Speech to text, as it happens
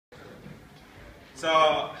So,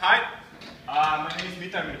 hi, my name is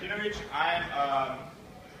Mitar Milutinovic. I'm a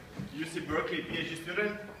UC Berkeley PhD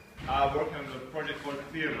student working on a project called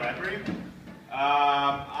PeerLibrary.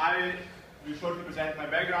 I will shortly present my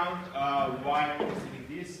background, why I'm interested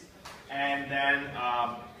in this, and then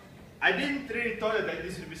I didn't really thought that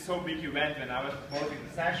this would be so big event when I was proposing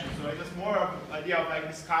the session, so it was more of an idea of like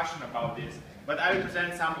discussion about this. But I will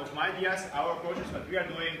present some of my ideas, our approaches, what we are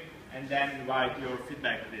doing, and then invite your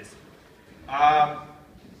feedback to this.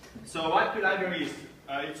 So what PeerLibrary is,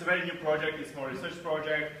 it's a very new project, it's more research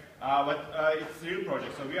project, but it's a real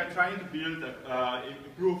project. So we are trying to build,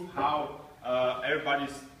 improve how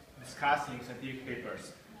everybody's discussing scientific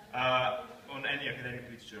papers on any academic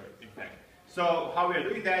literature, in fact. So how we are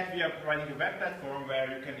doing that, we are providing a web platform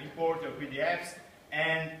where you can import your PDFs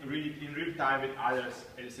and read it in real time with others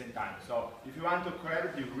at the same time. So if you want to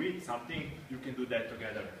collaboratively read something, you can do that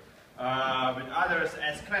together. With others,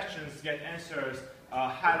 ask questions, get answers,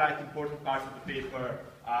 highlight important parts of the paper,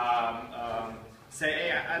 say,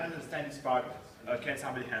 hey, I don't understand this part, can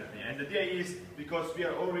somebody help me? And the idea is, because we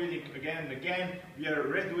are all reading again and again, we are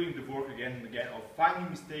redoing the work again and again of finding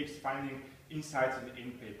mistakes, finding insights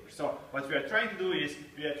in paper. So what we are trying to do is,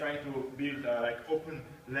 we are trying to build like open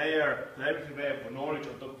layer, collaborative layer of knowledge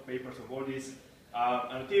on top of papers of all these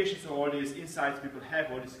annotations, of all these insights people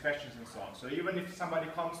have, all these questions and so on. So even if somebody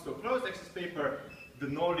comes to a closed access paper, the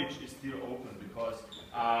knowledge is still open because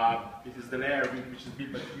it is the layer which is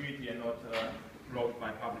built by the community and not blocked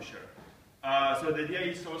by publisher. So the idea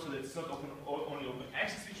is also that it's not only open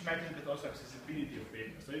access which matters, but also accessibility of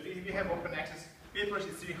papers. So if you have open access papers,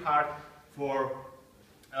 it's really hard for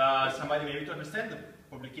somebody maybe to understand the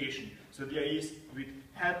publication. So the idea is with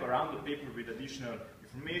help around the paper with additional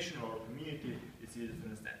information or community, it's easy to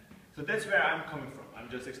understand. So that's where I'm coming from. I'm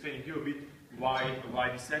just explaining to you a bit why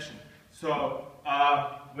this session. So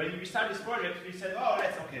when we started this project, we said, oh,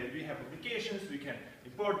 that's okay, we have publications, we can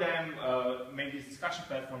import them, make this discussion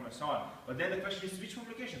platform and so on. But then the question is, which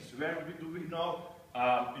publications? Where do we know,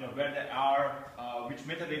 where they are, which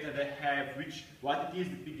metadata they have, what it is,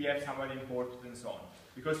 the PDF somebody imported and so on.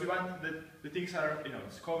 Because we want that the things are,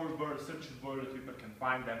 discoverable, searchable, that people can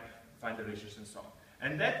find them, find the relations and so on.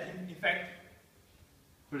 And that, in fact,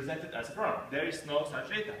 presented as a problem. There is no such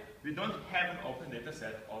data. We don't have an open data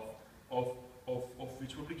set of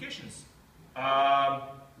which publications.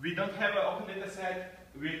 We don't have an open data set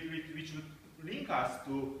which would link us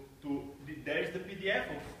to there is the PDF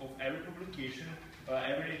of every publication,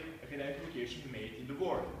 every academic publication made in the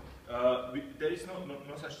world. There is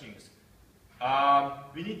no such things.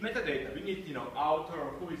 We need metadata. We need,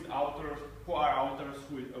 author, who is the author, who are authors,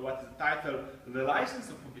 what is the title, the license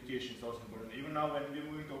of publication is also important. Even now, when we're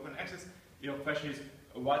moving to open access, question is,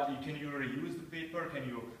 can you reuse the paper? Can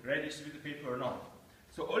you register with the paper or not?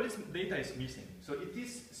 So all this data is missing. So it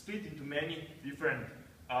is split into many different.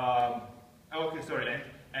 Also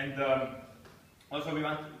we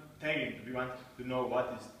want tagging. We want to know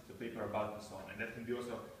what is the paper about and so on, and that can be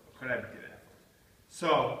also a collaborative effort.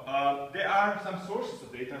 So there are some sources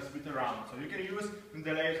of data split around. So you can use in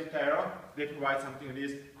the layers of Terra. They provide something like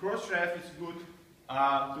this. Crossref is good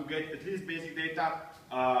to get at least basic data.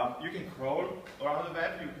 You can crawl around the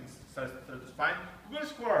web. You can start to find. Google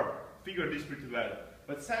Scholar figured this pretty well,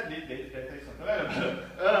 but sadly, data is not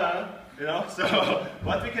available. So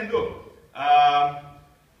what we can do?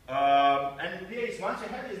 And the idea is, once you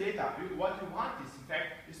have this data, what you want is, in fact,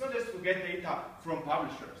 it's not just to get data from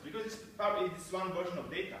publishers, because it's one version of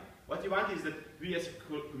data. What you want is that we as a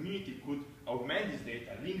community could augment this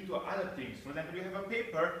data, link to other things. For example, you have a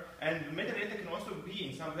paper, and the metadata can also be,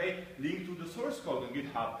 in some way, linked to the source code on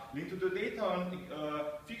GitHub, linked to the data on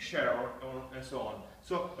Figshare, and so on.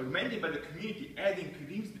 So, augmented by the community, adding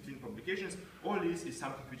links between publications, all this is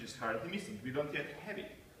something which is currently missing. We don't yet have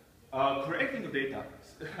it. Correcting the data,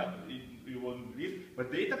 you won't believe, but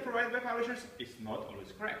data provided by publishers is not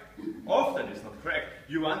always correct. Often it's not correct.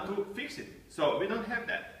 You want to fix it. So we don't have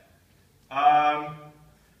that.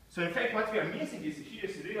 So in fact, what we are missing is here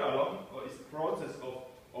is really along is the process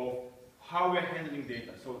of how we are handling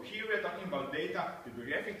data. So here we are talking about data,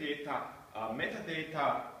 bibliographic data,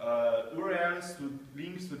 metadata, URLs to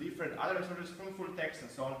links to different other sources from full text and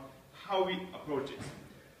so on, how we approach it.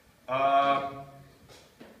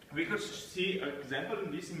 We could see an example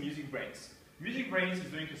in this in MusicBrainz. MusicBrainz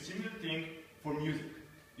is doing a similar thing for music.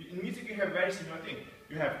 In music you have very similar thing.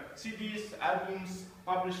 You have CDs, albums,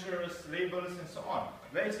 publishers, labels, and so on.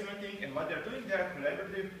 Very similar thing, and what they're doing there,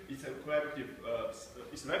 collaborative, it's a collaborative,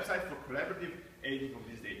 it's a website for collaborative editing of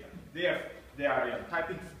this data. They are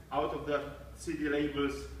typing out of the CD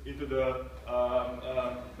labels into the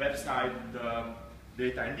website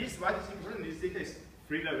data. And this, what is important, this data is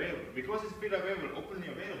freely available. Because it's freely available, openly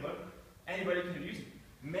available, anybody can use it.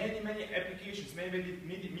 Many applications, many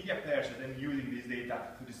media players are then using this data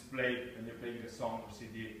to display when you're playing a song or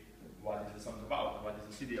CD, what is the song about, what is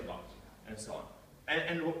the CD about, and so on.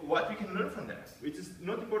 And what we can learn from that. It is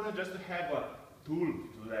not important just to have a tool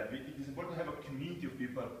to do that. It is important to have a community of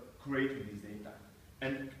people creating this data.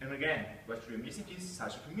 And again, what we're missing is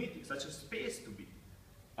such a community, such a space to be.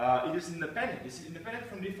 It is independent. It's independent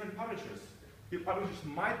from different publishers. The publishers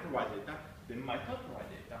might provide data, they might not provide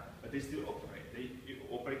data, but they still operate. They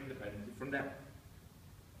operate independently from them.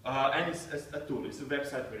 And it's a tool. It's a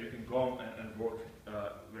website where you can go and work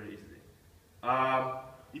very easily.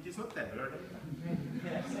 It is not tabular data.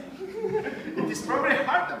 It is probably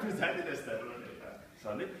hard to present it as tabular data,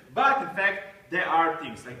 sadly. But in fact, there are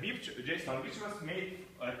things like JSON, which was made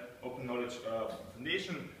at Open Knowledge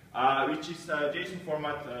Foundation, which is a JSON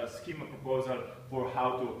format schema proposal for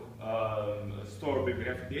how to store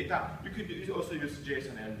bibliographic data. You could also use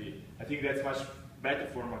JSON MD. I think that's much better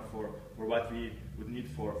format for what we would need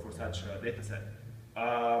for such a data set.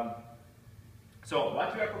 So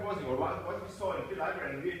what we are proposing, or what we saw in PeerLibrary,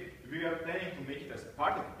 and we are planning to make it as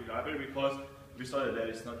part of PeerLibrary because we saw that there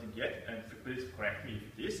is nothing yet, and please correct me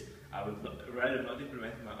if it is. I would rather not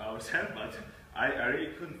implement it ourselves, but I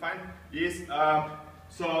really couldn't find is a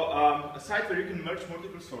site where you can merge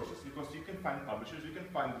multiple sources, because you can find publishers, you can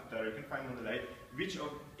find you can find Monolith,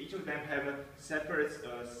 each of them have a separate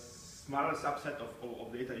smaller subset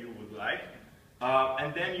of data you would like,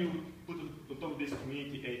 and then you put on top of this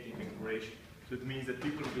community editing and curation. So it means that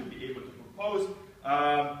people will be able to propose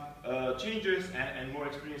changes, and more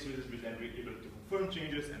experienced users will then be able to confirm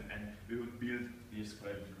changes, and we will build this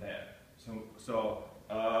collaborative there. So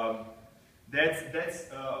that's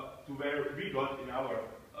to where we got in our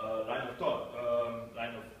line of thought,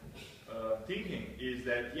 line of thinking, is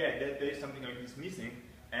that there is something like this missing,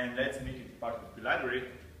 and let's make it part of the library.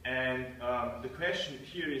 And the question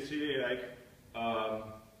here is really like,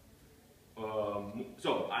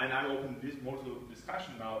 and I'm open this more to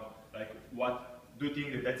discussion now. Like, what do you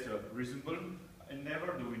think that that's a reasonable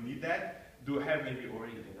endeavor? Do we need that? Do we have maybe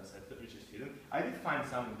already a data set which is hidden? I did find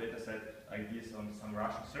some data set like this on some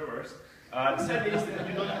Russian servers. The sad is that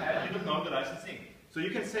you don't know the licensing. So you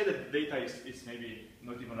can say that data is maybe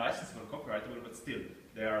not even licensed or copyrightable, but still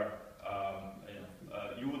there are,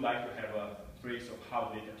 you would like to have a trace of how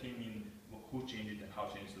data came in, who changed it, and how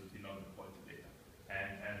changed it, the quality of data,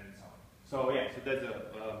 and so on. So yeah, so that's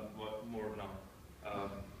more now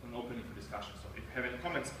an opening for discussion. So if you have any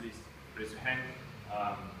comments, please raise your hand,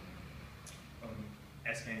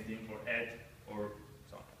 ask anything, or add, or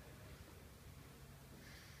so on.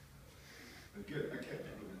 Good. Okay.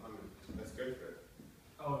 Let's go for it.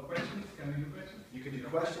 Oh, questions? Can we do questions? You can do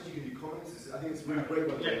questions. You can do comments. I think it's really great.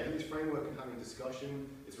 I think this framework and having a discussion,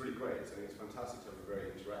 it's really great. I think it's fantastic to have a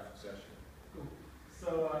very interactive session. Cool. So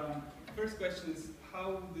first question is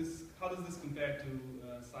how does this compare to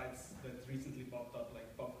sites that recently popped up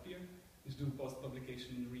like PubPeer, which do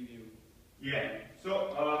post-publication review? Yeah. So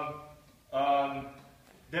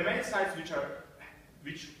there are many sites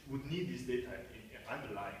which would need this data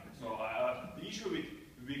underlying. So the issue with,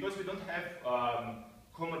 because we don't have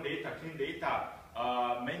common data, clean data,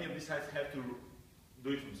 many of these sites have to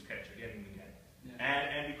do it from scratch again and again. Yeah.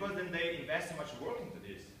 And because then they invest so much work into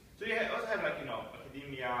this. So you also have like,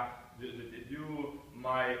 academia, they do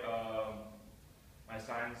my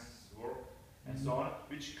science work and so on,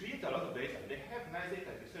 which create a lot of data. They have nice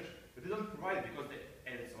data research, but they don't provide it because they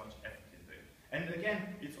add so much effort into it. And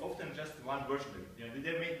again, it's often just one version of it.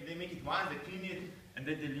 They make it once, they clean it, and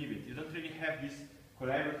then they leave it. You don't really have this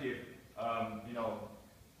collaborative,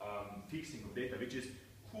 fixing of data, which is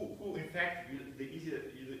who in fact, the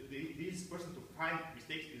easiest person to find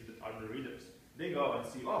mistakes are the readers. They go and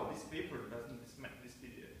see, oh, this paper doesn't, this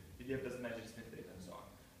PDF doesn't match this metadata, and so on.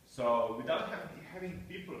 So without having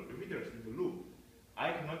people, the readers in the loop,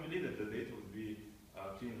 I cannot believe that the data would be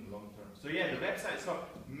clean in the long term. So yeah, the website. So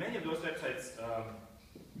many of those websites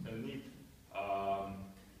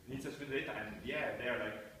need such good data, and yeah, they're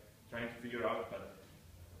like trying to figure out. But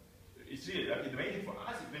it's really like the main thing for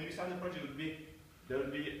us. When we start the project, there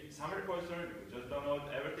would be some repository. We would just download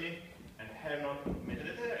everything and have no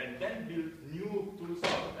metadata, and then build new tools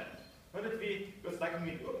out of that. Not that we just like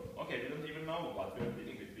we don't even know what we're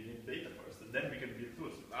dealing with. We need data first, and then we can build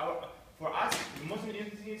tools. For us, the most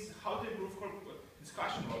important thing is how to improve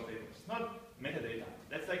discussion about data. It's not metadata.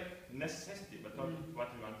 That's like necessity, but not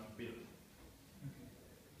what we want to build.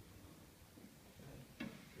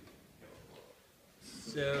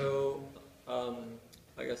 So,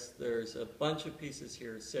 I guess there's a bunch of pieces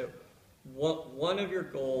here. So, one of your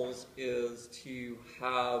goals is to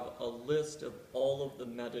have a list of all of the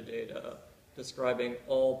metadata describing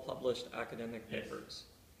all published academic papers.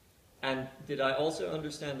 And did I also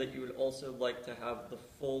understand that you would also like to have the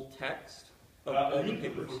full text of all the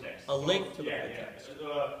papers? A link to the full text.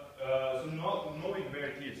 So knowing where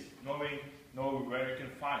it is, knowing where you can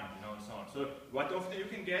find, and so on. So what often you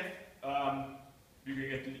can get a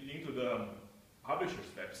link to the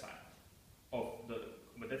publisher's website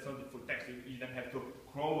but that's not the full text. You then have to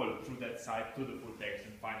crawl through that site to the full text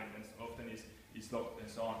and find it, and often is locked and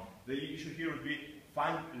so on. The issue here would be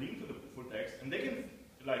find a link to the full text, and they can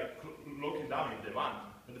lock it down if they want.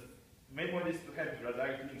 But the main point is to have a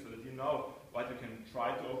direct link so that you know what you can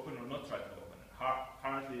try to open or not try to open.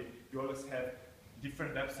 Currently, you always have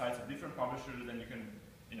different websites of different publishers, and you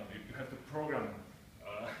have to program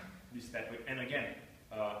this that way. And again,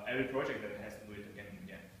 every project that has to do it again and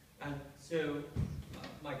again. And so,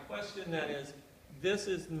 my question then is, this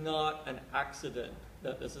is not an accident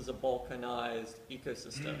that this is a balkanized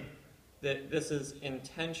ecosystem. That this is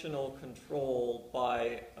intentional control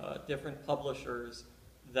by different publishers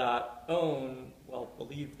that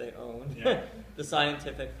believe they own the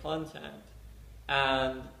scientific content.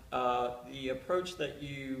 And the approach that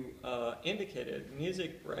you indicated,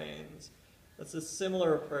 Music Brains, that's a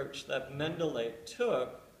similar approach that Mendeley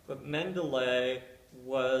took, but Mendeley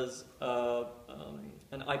was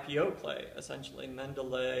an IPO play, essentially.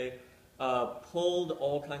 Mendeley pulled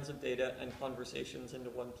all kinds of data and conversations into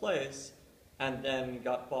one place and then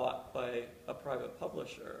got bought by a private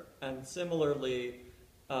publisher. And similarly,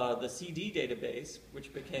 the CD database,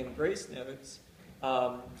 which became Grace Notes,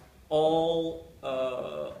 all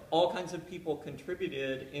kinds of people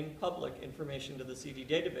contributed in public information to the CD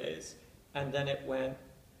database, and then it went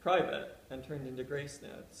private and turned into Grace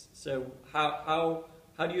Notes. So how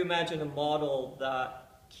do you imagine a model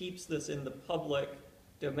that keeps this in the public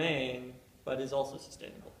domain but is also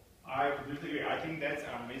sustainable? I completely agree. I think that's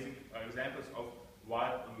amazing examples of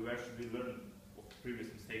where should we learn of previous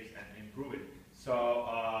mistakes and improve it. So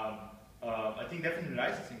I think definitely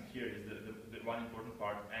licensing here is the one important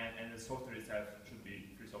part, and the software itself should be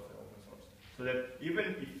free software, open source. So that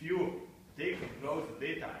even if you take and close the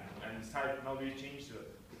data and decide now we change the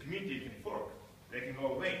community, you can fork. They can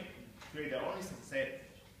go away, create their own instance and say,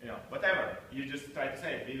 whatever. You just try to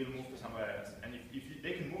say they will move to somewhere else. And if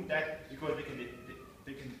they can move that because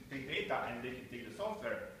they can take data and they can take the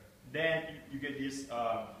software, then you get this,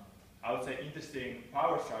 I would say, interesting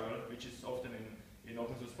power struggle, which is often in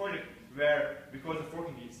open source project, where because the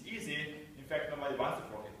forking is easy, in fact nobody wants to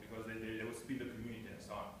fork it because they will speed the community and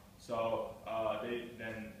so on. So they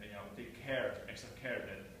then take extra care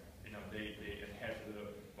that they adhere to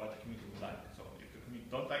what the community would like. So if the community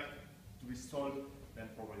don't like to be solved, then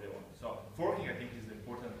probably they won't. So forking, I think, is the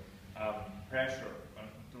important pressure and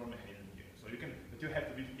control mechanism here. So but you have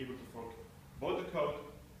to be able to fork both the code,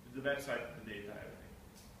 the website, the data, everything.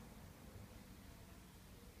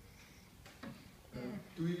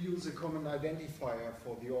 Do you use a common identifier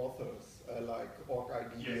for the authors, like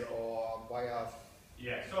org-ID or via?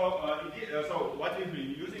 Yeah. So what we'll be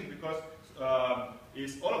using because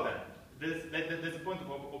is all of them. That's the point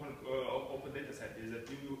of open data set is that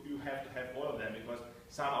you have to have all of them because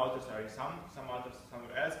some authors are in some authors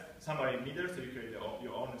somewhere else, some are in Mitar, so you create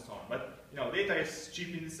your own and so on. But data is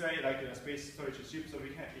cheap in this way, like space storage is cheap, so we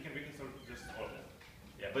can store just all of them.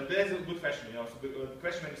 Yeah, but that's a good question. So the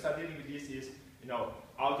question when you start dealing with this is,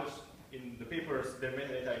 authors in the papers, their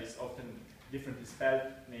metadata is often differently spelled,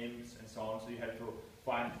 names and so on. So you have to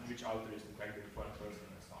find which author is the correct referring person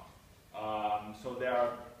and so on. So there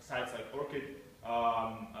are sites like ORCID,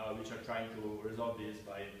 which are trying to resolve this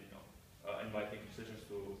by inviting researchers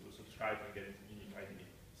to subscribe and get unique ID,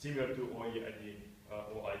 similar to OID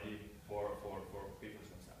for papers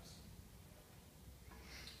themselves.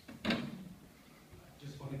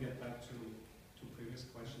 Just want to get back to previous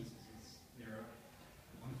questions. There are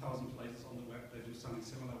 1,000 places on the web that do something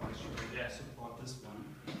similar. Why should I support this one?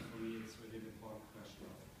 For me, it's really an important question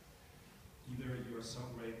of either you're so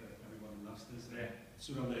great that everyone loves this, and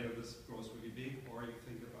sooner or later this grows really big, or you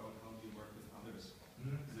think about how do you work with others.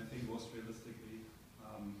 And I think most realistically,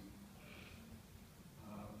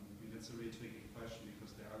 it's a really tricky question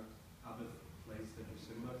because there are other places that do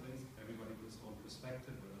similar things. Everybody with its own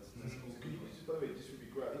perspective, whether it's less open. By the way, this would be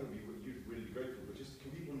great. I think you'd really be grateful. But just can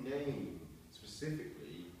people name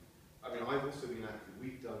specifically? I mean, I've also been active.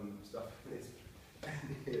 We've done stuff in this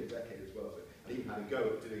a decade as well. So I even had a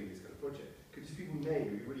go at doing this kind of project. Could just people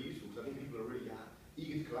name? It would be really useful because I think people are really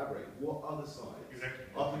eager to collaborate. What other sites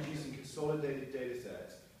are producing consolidated data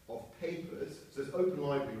sets of papers? So there's Open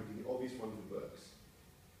Library would be the obvious one for books.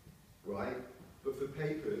 right? But for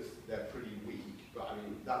papers, they're pretty weak. But I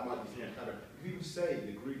mean, that might be some kind of, people say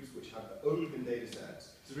the groups which have open data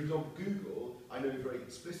sets. So for example, Google, I know very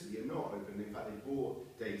explicitly are not open. In fact, they bought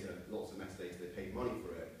data, lots of metadata, they paid money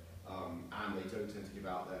for it, and they don't tend to give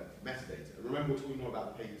out their metadata. And remember, we're talking more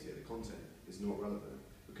about the papers here, the content is not relevant.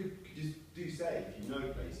 But could you just do say, if you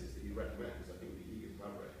know places that you recommend, because I think we'd be eager to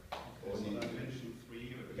collaborate. Okay, so I mentioned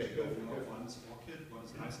three. Okay, go for it. One is ORCID. What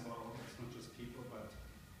is nice about ORCID, it's not just people, but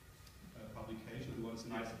publication. What's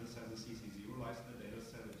nice, this has a CC0 license data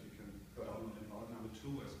set that you can download and download. Number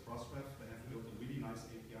two is Crossref. They have built a really nice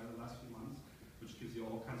API in the last few months, which gives you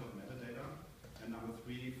all kinds of metadata. And number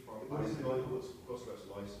three, for what's Crossref's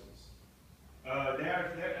license? I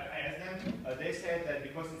asked them, they said that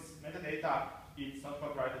because it's metadata, it's not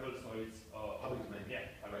copyrightable, so it's public domain. Yeah,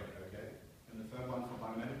 public. Okay. And the third one for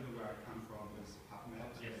biomedical, where I come from, is PubMed.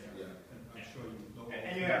 Yes. Yeah. And I'm sure you know.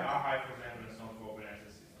 And you have archive, for example, and so on for open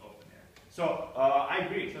access is open there. So I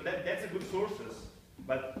agree. So that's a good sources,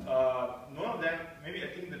 but none of them. Maybe I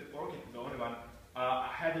think that ORCID is the only one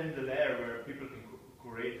had in the layer where people can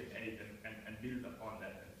curate and edit and build upon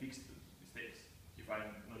that and fix the mistakes, if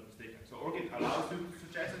I'm not mistaken. So ORCID allows you to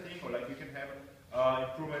suggest a thing, or like you can have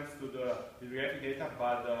improvements to the bibliographic data,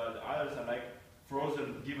 but the others are like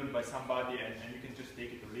frozen, given by somebody, and you can just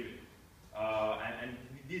take it or leave it. And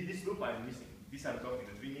this loop I'm missing. These are talking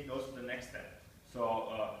that we need also the next step.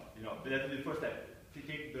 So you know, that's the first step. To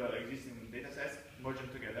take the existing data sets, merge them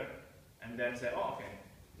together, and then say, oh, okay,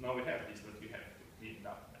 now we have this, but we have to clean it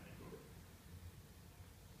up and improve it.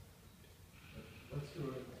 What's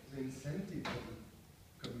the incentive for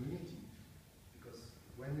the community? Because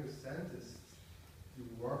when you're scientists, you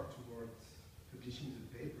work towards publishing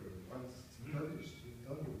the paper. Once it's published, you've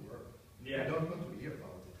done your work. Yeah. You don't want to hear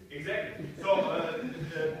about it. Exactly. So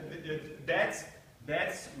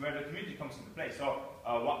that's where the community comes into play. So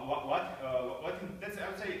that's, I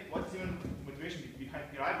would say, what's even motivation behind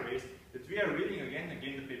PeerLibrary is that we are reading again and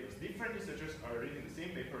again the papers. Different researchers are reading the same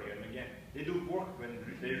paper again and again. They do work when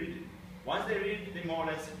they read it. Once they read it, they more or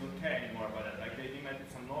less don't care anymore about it. Like they might do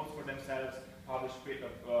some notes for themselves, publish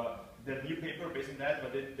their new paper based on that,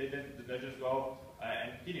 but they just go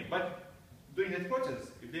and continue. But during that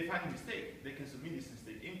process, if they find a mistake, they can submit this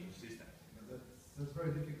mistake into the system. That's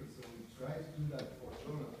very difficult. So we try to do that for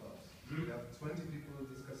journal clubs. We have 20 people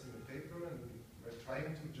discussing the paper, and we're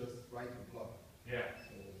trying to just write a blog. Yeah.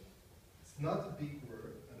 So it's not a big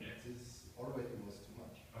word, and it is already almost too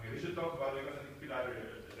much. Okay, we should talk about it because I think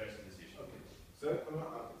PeerLibrary addresses this issue. Okay. So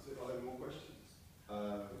are there more questions?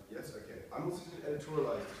 Yes. Okay. I'm also going to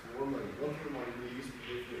editorialize this for one moment. One thing that might be really useful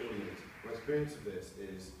for the audience. My experience of this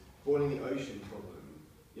is boiling the ocean problem.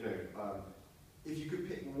 You know, if you could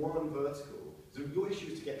pick one vertical. So your issue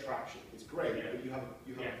is to get traction. It's great, but you have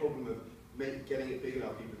a problem of getting it big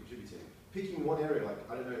enough, people contributing. Picking one area, like,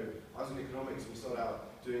 I don't know, I was in economics and we started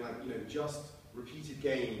out doing like, you know, just repeated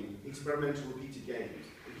game, experimental repeated games.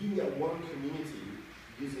 If you can get one community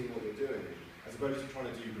using what you're doing, as opposed to trying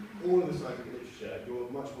to do all of the scientific literature, you're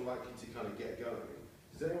much more likely to kind of get going.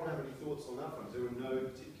 Does anyone have any thoughts on that front? Is there no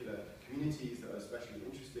particular communities that are especially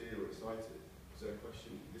interested or excited? Is there a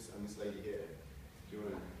question? This lady here. Do you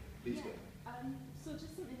want to please go? So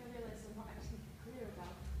just something I realised I'm not actually clear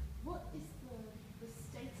about. What is the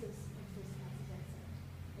status of this metadata?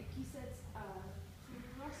 Like you said,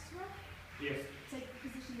 Crossref? Yes. Take the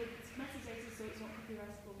position that it's metadata, so it's not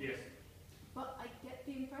copyrightable. Yes. But I get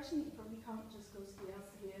the impression that you probably can't just go to the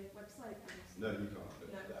Elsevier website and No, you can't.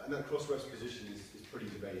 No. And that Crossref's position is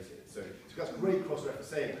pretty debated. So that's great Crossref for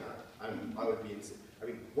saying that, and I would be, I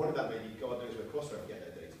mean, one of that may be God knows where Crossref get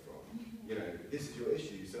their data from. You know, this is your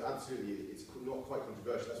issue, so absolutely it's not quite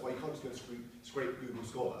controversial. That's why you can't just go and scrape Google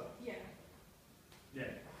Scholar. Yeah.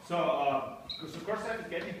 Yeah. So Crossref is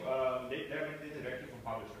getting they're getting data directly from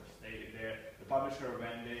publishers. The publisher,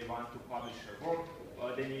 when they want to publish a work,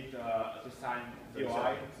 they need to assign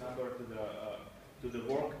DOI number to the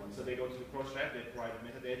work. So they go to Crossref, they provide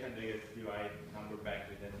metadata, and they get DOI number back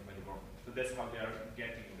to identify the work. So that's how they are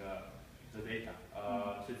getting the data.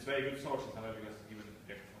 So it's very good source, however, because it's given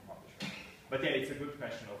directly from publisher. But yeah, it's a good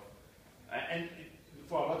question of, and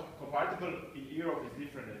for what compatible in Europe is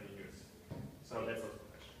different than in US. So that's also a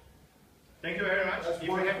question. Thank you very much.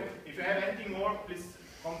 If you have anything more, please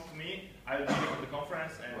come to me. I'll be at the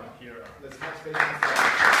conference and here. Let's